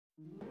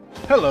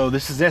Hello,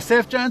 this is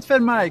SF Giants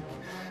Fed Mike,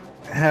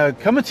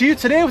 coming to you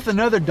today with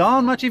another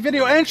DanMachi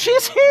video, and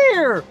she's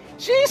here!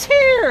 She's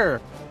here!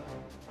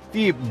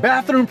 The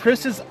Bathroom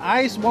Princess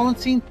Aiz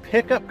Wallenstein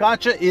pickup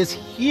gacha is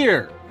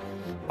here.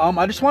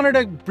 I just wanted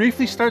to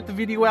briefly start the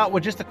video out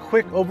with just a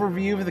quick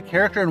overview of the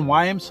character and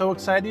why I'm so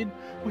excited.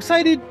 I'm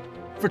excited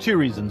for two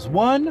reasons.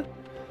 One,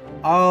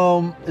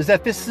 is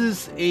that this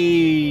is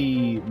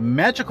a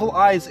magical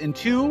Aiz, and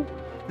two,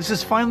 this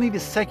is finally the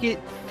second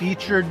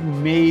featured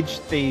mage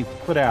they've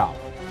put out.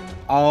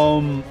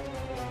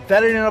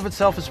 That in and of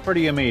itself is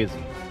pretty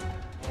amazing.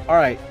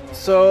 Alright,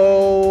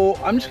 so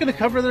I'm just going to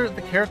cover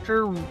the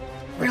character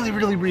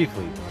really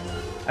briefly.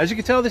 As you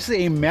can tell, this is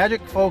a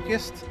magic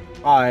focused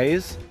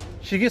Aiz.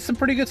 She gets some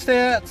pretty good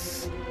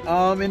stats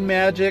in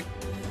magic.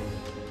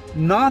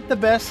 Not the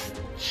best.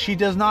 She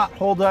does not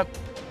hold up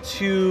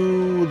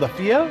to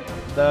Lafia,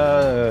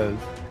 the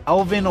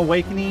Elven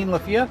Awakening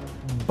Lafia,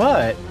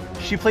 but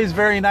she plays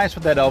very nice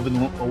with that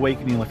Elven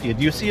Awakening Lafia.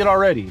 Do you see it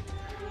already?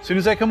 As soon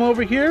as I come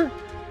over here,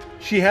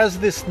 she has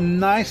this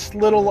nice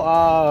little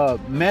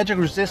magic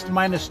resist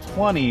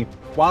 -20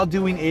 while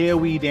doing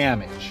AoE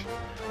damage.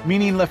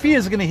 Meaning Lafia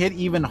is going to hit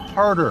even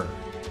harder.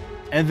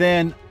 And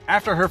then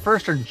after her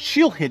first turn,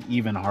 she'll hit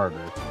even harder.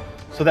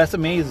 So that's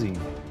amazing.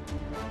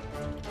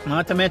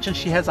 Not to mention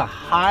she has a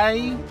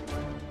high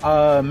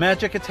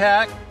magic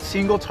attack,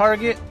 single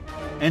target,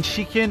 and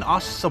she can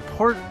also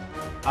support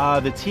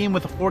the team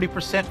with a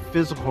 40%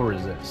 physical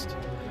resist.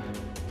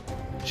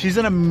 She's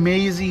an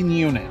amazing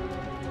unit,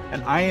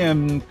 and I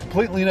am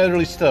completely and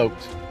utterly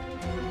stoked.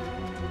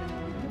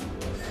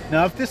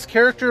 Now, if this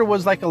character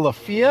was like a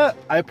Lafia,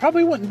 I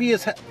probably wouldn't be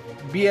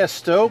as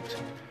stoked,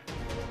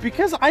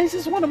 because Aiz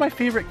is one of my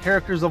favorite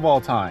characters of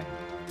all time.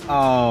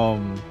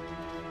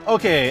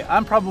 Okay,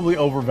 I'm probably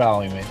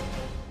overvaluing it.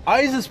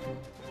 Aiz is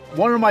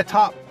one of my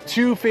top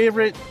 2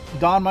 favorite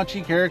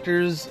DanMachi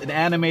characters in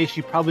anime.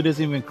 She probably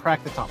doesn't even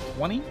crack the top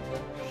 20.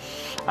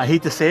 I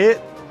hate to say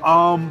it,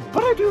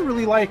 but I do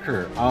really like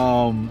her.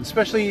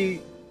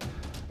 Especially,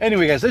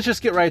 anyway, guys, let's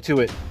just get right to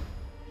it.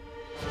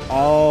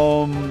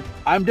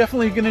 I'm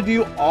definitely gonna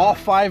do all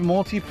 5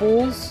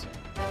 multi-pulls.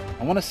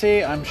 I want to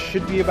say I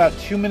should be about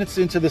 2 minutes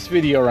into this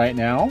video right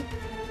now.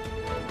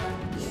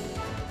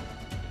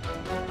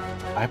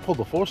 I pulled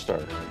a 4-star.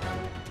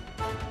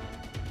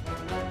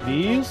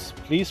 Please,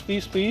 please,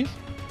 please, please.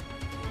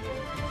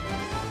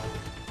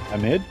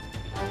 Amid?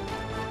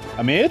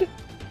 Amid?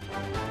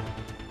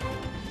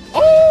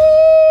 Oh!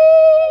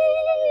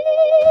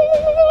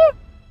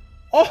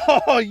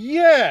 Oh,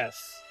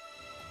 yes!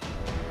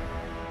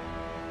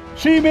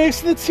 She makes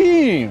the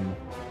team!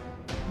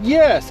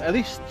 Yes, at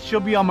least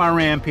she'll be on my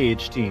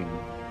Rampage team.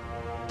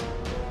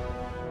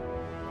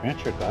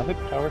 Grant your godly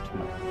power to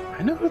my...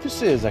 I know who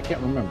this is, I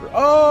can't remember.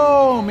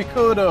 Oh,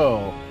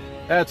 Mikoto!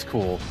 That's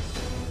cool.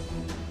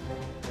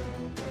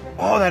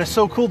 Oh, that is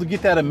so cool to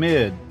get that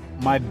amid.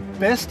 My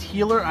best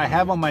healer I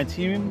have on my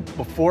team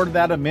before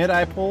that amid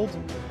I pulled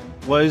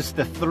was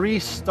the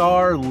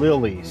 3-star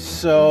Lily.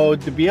 So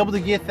to be able to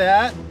get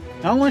that,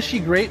 not only is she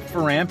great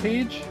for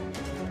Rampage.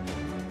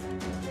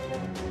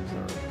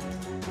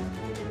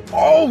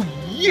 Oh,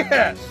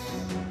 yes!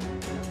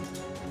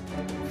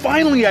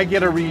 Finally I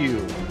get a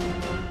Ryu.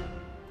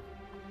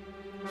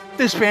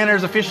 This banner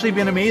has officially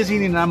been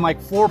amazing, and I'm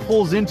like 4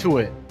 pulls into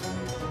it.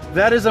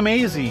 That is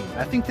amazing.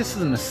 I think this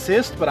is an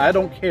assist, but I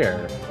don't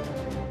care.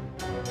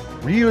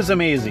 Ryu is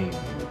amazing.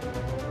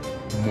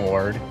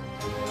 Mord.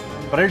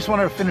 But I just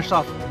wanted to finish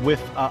off with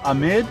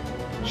Amid.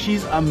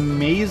 She's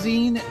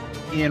amazing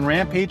in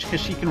Rampage because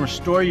she can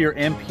restore your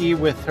MP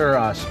with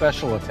her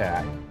special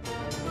attack.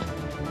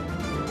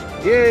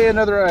 Yay,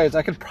 another Aiz.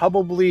 I could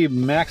probably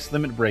max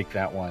limit break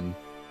that one.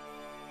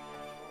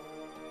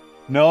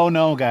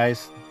 No,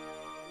 guys.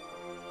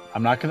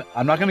 I'm not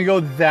gonna go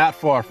that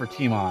far for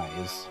Team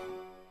Aiz.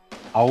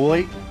 I'll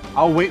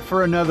wait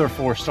for another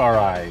 4-star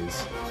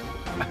Aiz.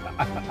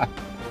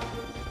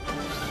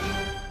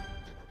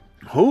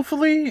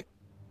 Hopefully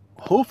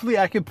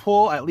I can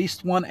pull at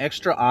least 1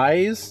 extra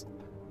Aiz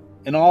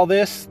in all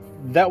this.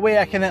 That way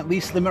I can at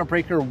least limit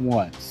break her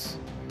once.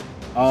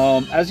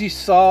 As you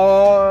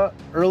saw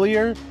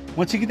earlier,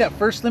 once you get that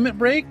first limit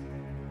break,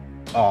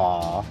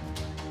 oh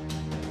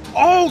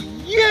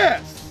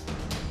yes!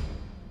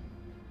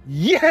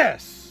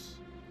 Yes!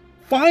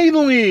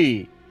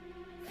 Finally!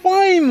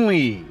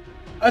 Finally!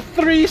 A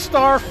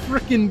 3-star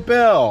freaking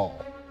Bell!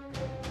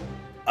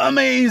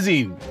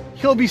 Amazing!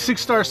 He'll be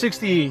 6-star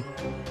 60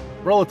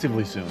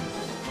 relatively soon.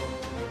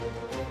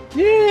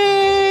 Yay!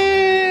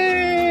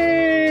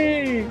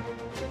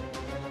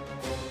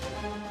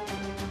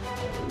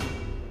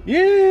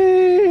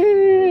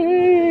 Yay!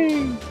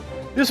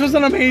 This was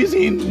an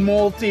amazing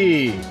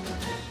multi.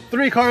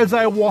 3 cards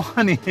I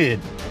wanted.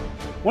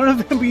 One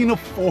of them being a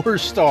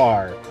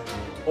 4-star.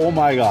 Oh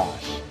my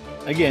gosh.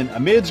 Again,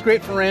 Amid's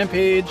great for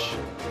Rampage.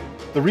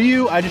 The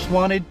Ryu I just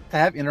wanted to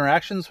have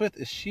interactions with.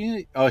 Is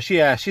she? Oh,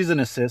 she's an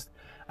assist.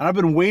 And I've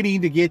been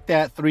waiting to get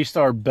that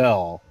 3-star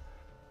Bell.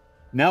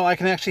 Now I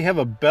can actually have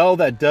a Bell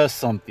that does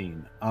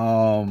something.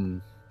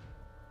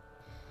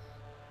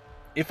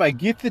 if I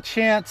get the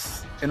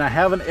chance and I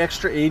have an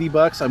extra 80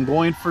 bucks, I'm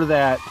going for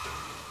that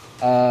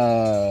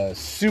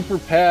super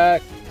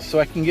pack so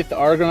I can get the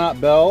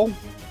Argonaut Bell.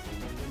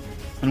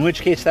 In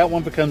which case that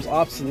one becomes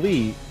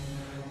obsolete.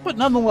 But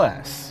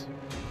nonetheless,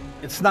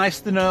 it's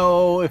nice to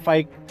know if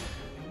I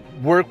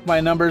work my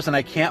numbers and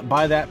I can't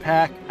buy that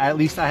pack, at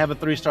least I have a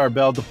 3-star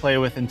bell to play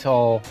with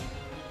until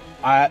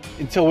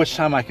which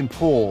time I can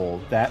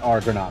pull that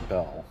Argonaut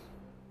Bell.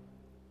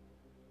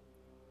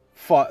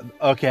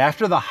 Okay,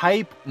 after the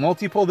hype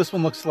multi-pull, this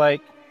one looks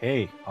like,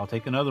 hey, I'll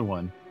take another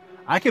one.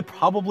 I could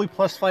probably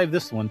 +5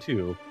 this one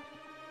too.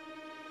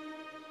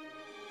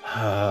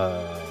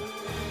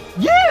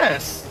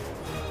 Yes!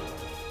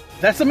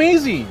 That's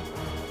amazing!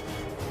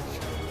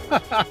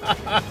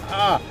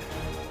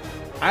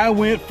 I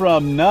went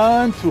from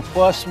none to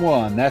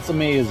 +1. That's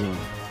amazing.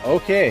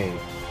 Okay.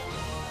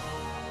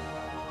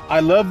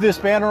 I love this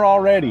banner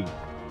already.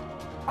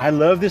 I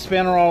love this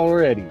banner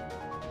already.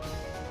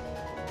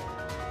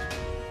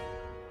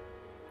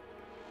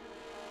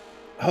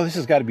 Oh, this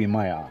has got to be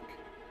Mayak.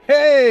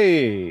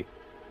 Hey!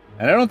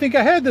 And I don't think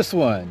I had this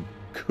one.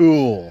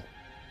 Cool.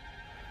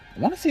 I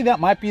want to see, that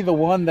might be the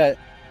one that,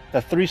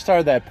 the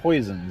 3-star that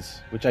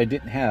poisons, which I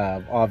didn't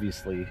have,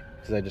 obviously,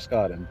 because I just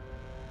got him.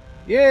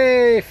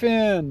 Yay,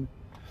 Finn!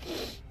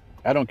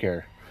 I don't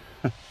care.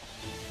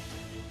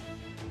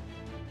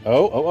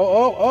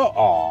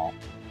 Oh.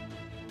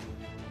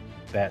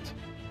 Bet.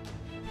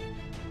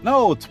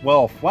 No, it's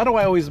Wealth. Why do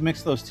I always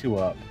mix those two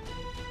up?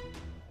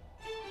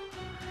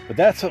 But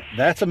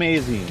that's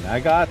amazing. I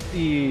got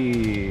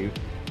the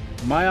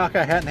Mayak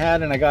I hadn't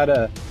had, and I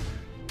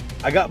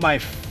got my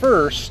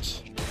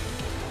first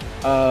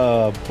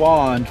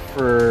bond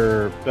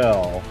for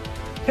Bell.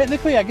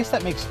 Technically, I guess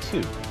that makes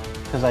 2,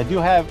 because I do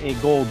have a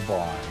gold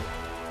bond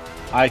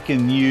I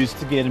can use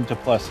to get him to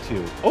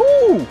 +2.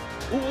 Ooh!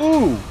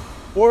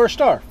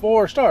 4-star.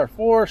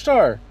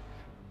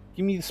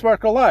 Give me the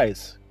Sparkle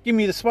Eyes. Give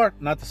me the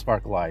not the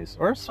Sparkle Eyes.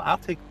 Or I'll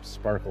take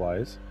Sparkle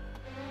Eyes.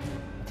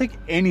 I'll take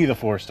any of the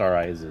 4-star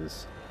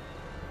Eyes.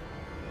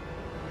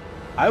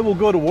 I will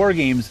go to War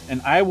Games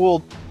and I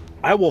will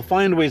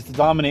find ways to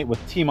dominate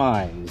with Team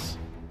Eyes.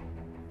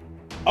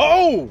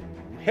 Oh!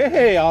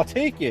 Hey, I'll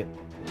take it.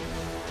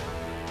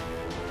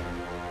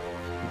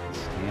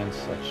 Stand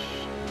such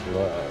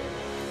blood.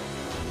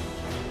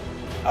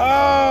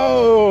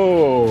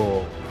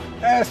 Oh!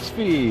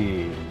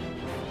 Espy!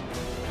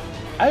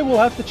 I will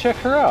have to check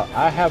her out.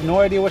 I have no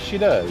idea what she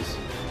does.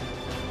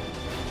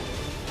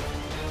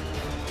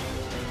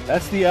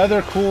 That's the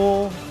other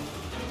cool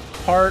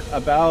part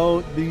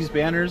about these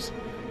banners.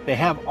 They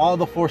have all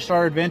the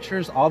 4-star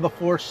adventures, all the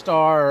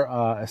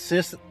 4-star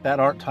assists that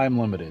aren't time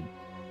limited.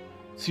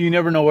 So you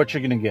never know what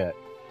you're going to get.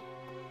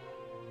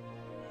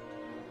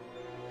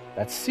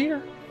 That's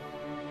Seer.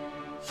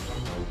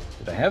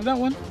 Did I have that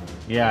one?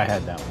 Yeah, I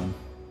had that one.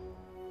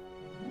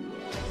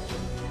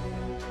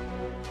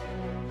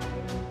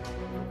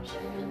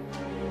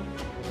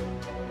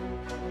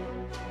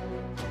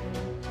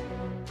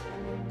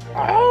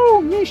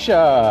 Oh,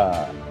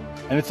 Misha!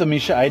 And it's a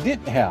Misha I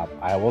didn't have.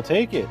 I will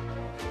take it.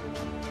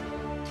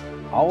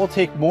 I will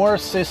take more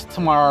assists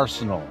to my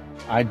arsenal.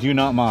 I do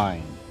not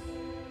mind.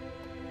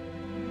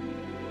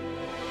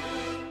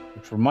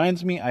 Which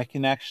reminds me, I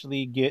can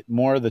actually get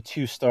more of the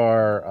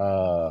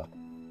 2-star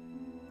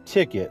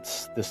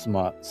tickets this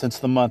month, since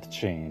the month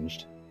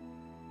changed.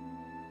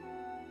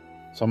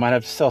 So I might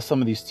have to sell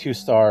some of these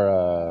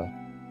 2-star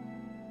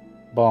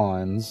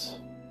bonds.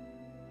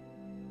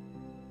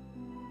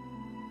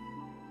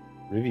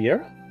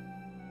 Riviera?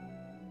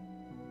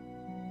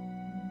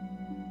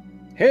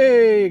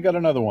 Hey, got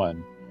another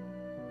one.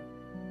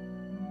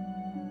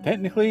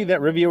 Technically,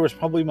 that Riviera was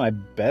probably my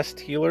best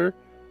healer,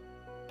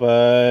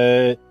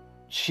 but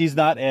she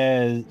wasn't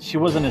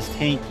as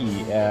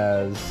tanky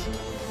as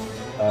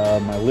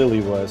my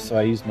Lily was, so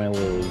I used my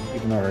Lily,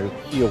 even though her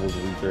heal was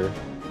weaker.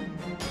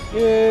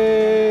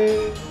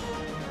 Yay!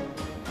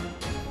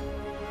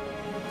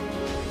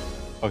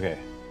 Okay.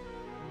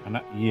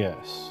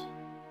 Yes.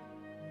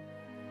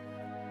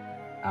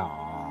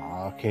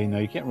 Ah, okay, no,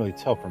 you can't really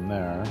tell from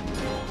there.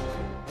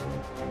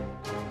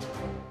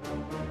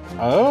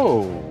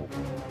 Oh!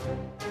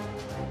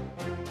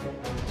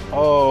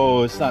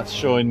 Oh, it's not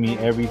showing me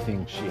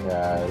everything she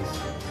has.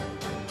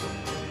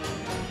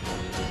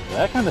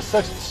 That kind of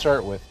sucks to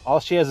start with.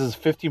 All she has is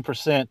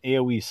 15%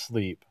 AoE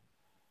sleep.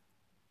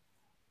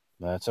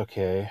 That's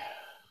okay.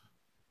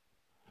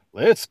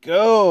 Let's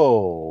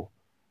go!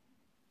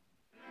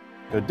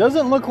 It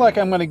doesn't look like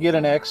I'm going to get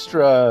an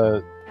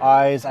extra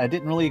eyes. I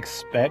didn't really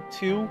expect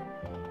to.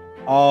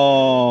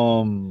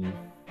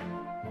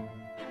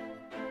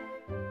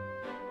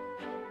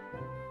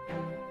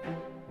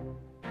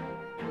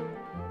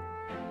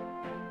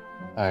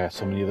 I got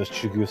so many of those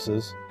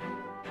Chugusas.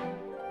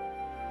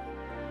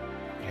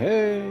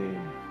 Hey!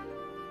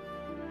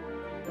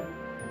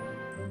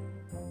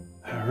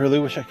 I really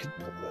wish I could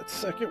pull that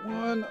second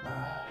one.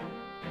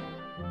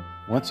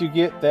 Once you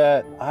get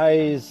that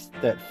eyes,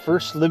 that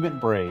first limit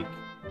break,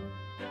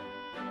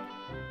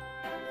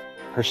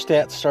 her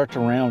stats start to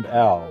round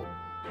out.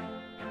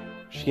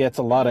 she gets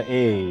a lot of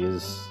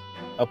A's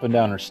up and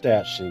down her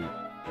stat sheet.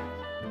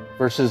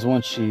 Versus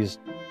when she's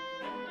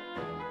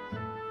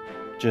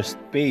just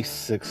base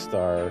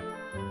 6-star,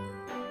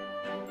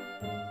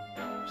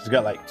 she's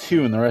got like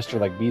 2 and the rest are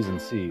like B's and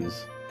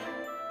C's.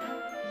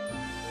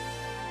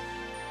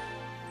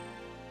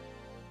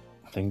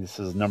 I think this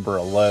is number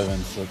 11,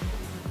 so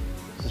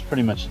this is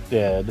pretty much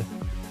dead.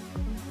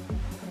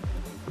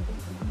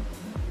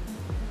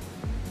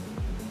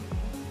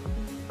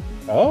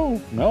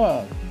 Oh,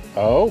 no.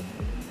 Oh.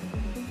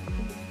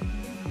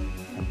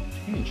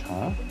 Change,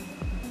 huh?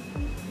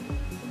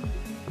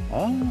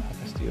 Ah,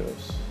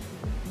 Castillos.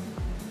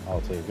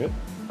 I'll take it.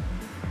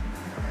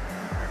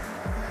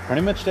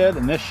 Pretty much dead,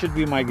 and this should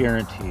be my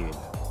guaranteed.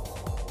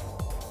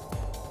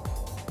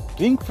 I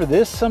think for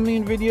this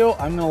summoning video,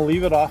 I'm going to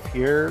leave it off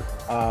here.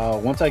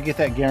 Once I get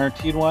that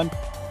guaranteed one,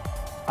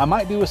 I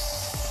might do a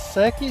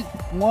second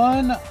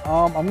one.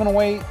 I'm going to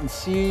wait and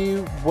see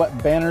what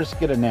banners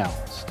get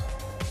announced.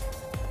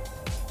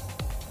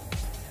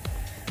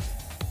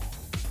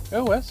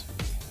 Oh, Wes.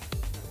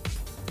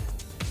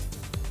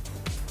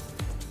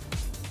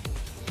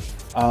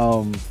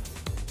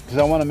 Because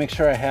I want to make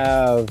sure I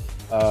have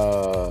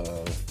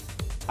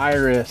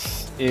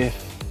Iris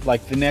if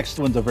like the next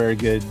one's a very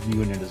good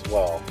unit as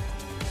well.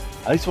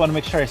 I just want to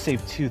make sure I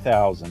save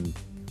 2,000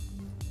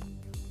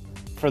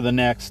 for the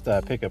next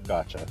pickup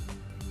gacha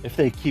if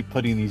they keep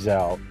putting these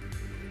out.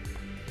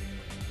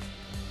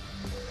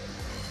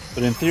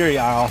 But in theory,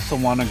 I also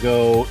want to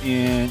go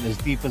in as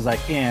deep as I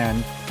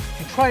can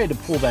and try to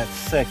pull that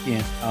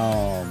second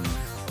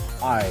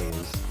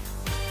Aiz.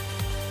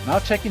 And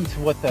I'll check into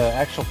what the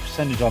actual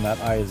percentage on that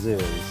Aiz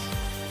is.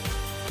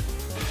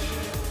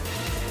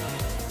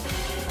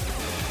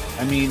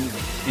 I mean,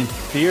 in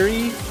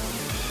theory,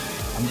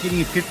 I'm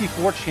getting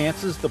 54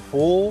 chances to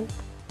pull.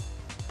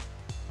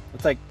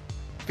 It's like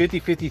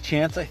 50-50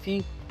 chance, I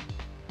think.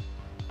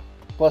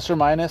 Plus or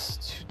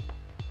minus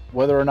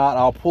whether or not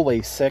I'll pull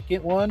a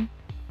second one.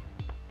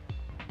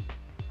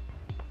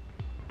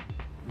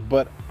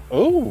 But,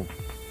 oh.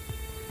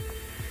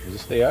 Is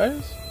this the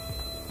Aiz?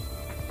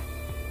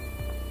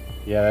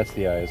 Yeah, that's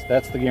the Aiz.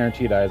 That's the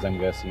guaranteed Aiz, I'm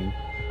guessing.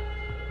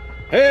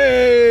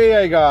 Hey,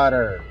 I got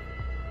her.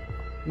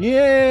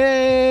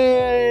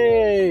 Yay!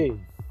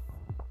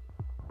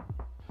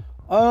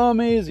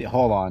 Amazing.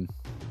 Hold on.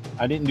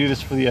 I didn't do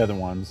this for the other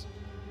ones.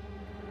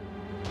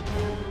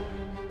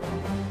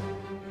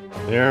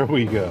 There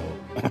we go.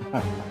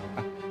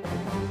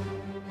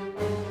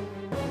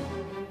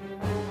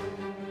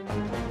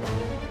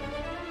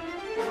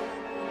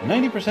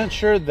 90%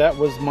 sure that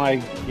was my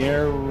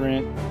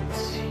guarantee.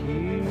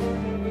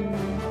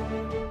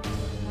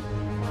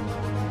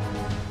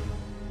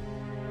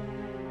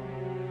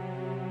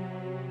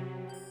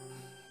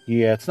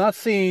 Yeah, it's not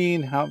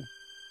saying how.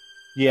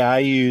 Yeah, I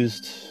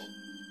used.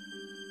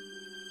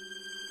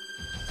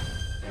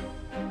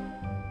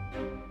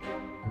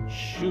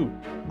 Shoot,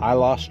 I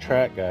lost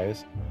track,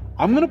 guys.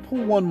 I'm gonna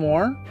pull one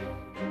more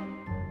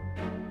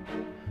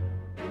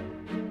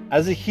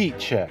as a heat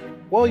check.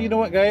 Well, you know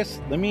what,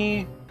 guys? Let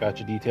me.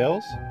 Gotcha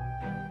details.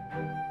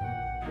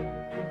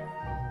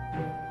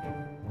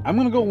 I'm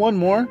gonna go one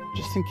more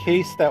just in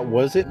case that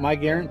wasn't my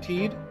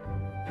guaranteed.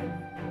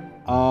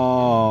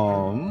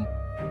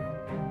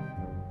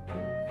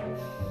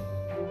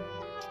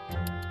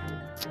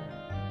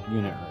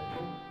 Unit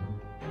rating.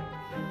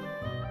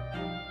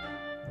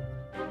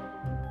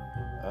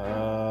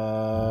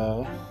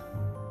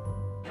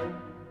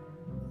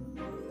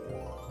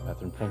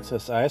 Bathroom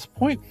Princess Aiz,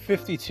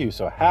 0.52,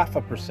 so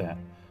 0.5%. I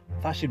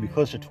thought she'd be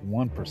closer to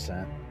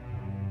 1%.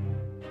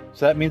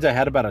 So that means I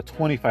had about a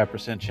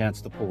 25%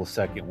 chance to pull a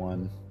second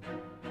one.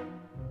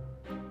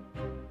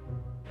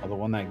 Although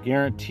one that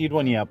guaranteed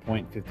one, yeah,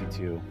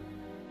 0.52.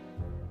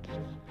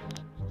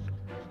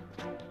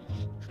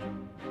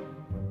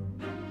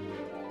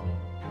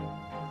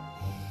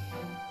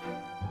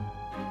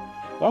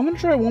 So I'm going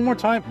to try one more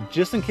time,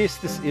 just in case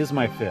this is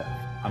my fifth.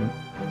 I'm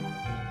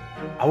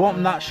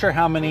not sure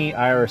how many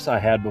Iris I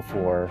had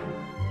before.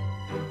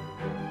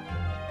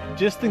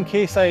 Just in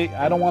case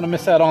I don't want to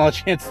miss out on a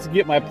chance to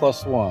get my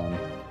 +1.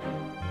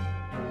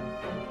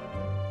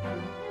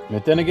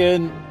 But then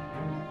again,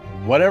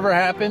 whatever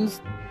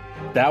happens,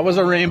 that was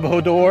a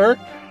rainbow door.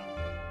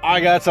 I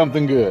got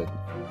something good.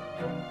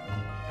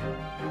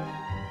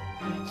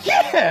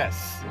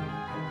 Yes!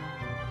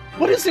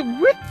 What is it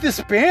with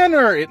this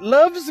banner? It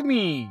loves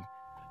me.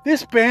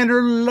 This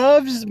banner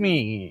loves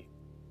me.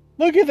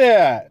 Look at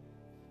that.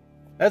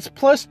 That's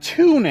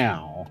 +2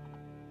 now.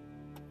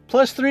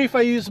 +3 if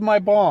I use my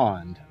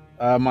bond.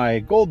 My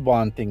gold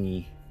bond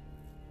thingy.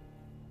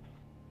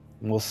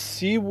 We'll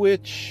see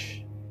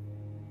which...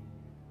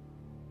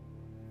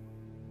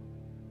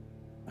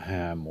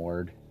 I'm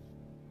moored.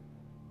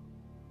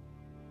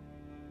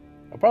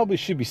 I probably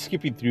should be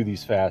skipping through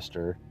these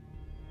faster.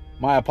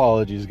 My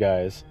apologies,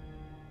 guys.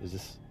 Is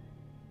this...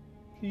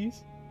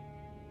 Please?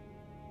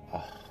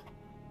 Oh.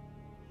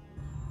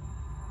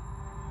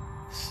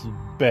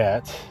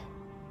 Bet.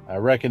 I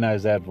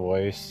recognize that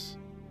voice.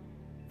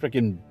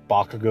 Freaking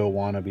Bakugo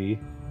wannabe.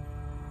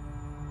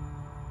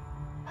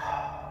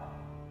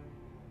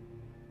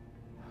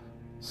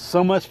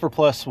 So much for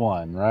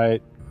 +1,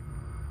 right?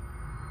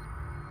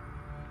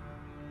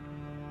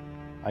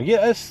 I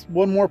guess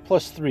one more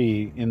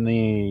 +3 in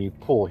the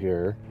pool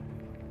here.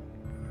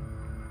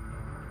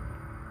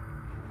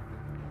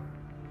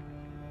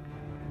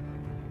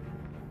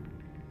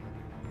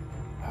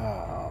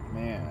 Oh,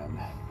 man.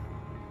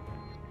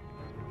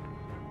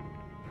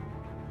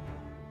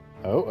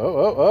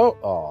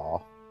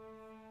 Oh.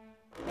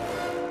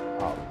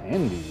 Oh,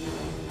 Andy.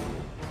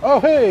 Oh,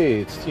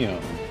 hey, it's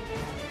Tion.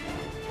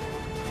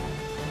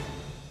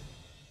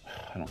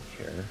 I don't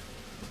care.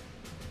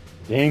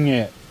 Dang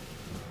it.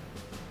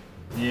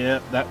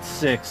 Yep, that's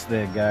 6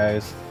 then,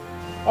 guys.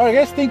 Alright,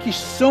 guys, thank you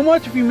so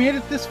much if you made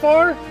it this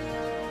far.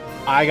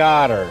 I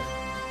got her.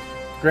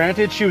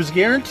 Granted, she was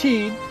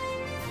guaranteed,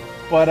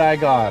 but I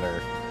got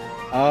her.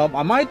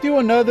 I might do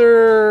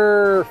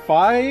another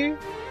 5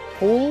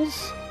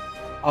 pulls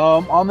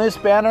on this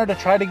banner to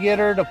try to get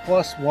her to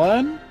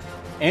 +1,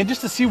 and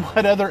just to see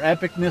what other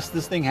epicness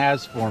this thing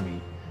has for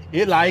me.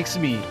 It likes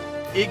me.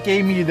 It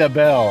gave me the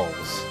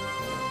bells.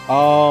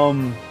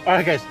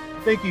 Alright, guys,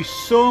 thank you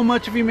so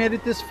much if you made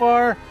it this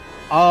far.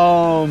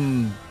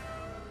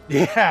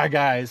 Yeah,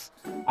 guys,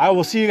 I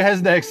will see you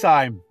guys next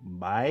time.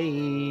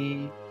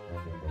 Bye.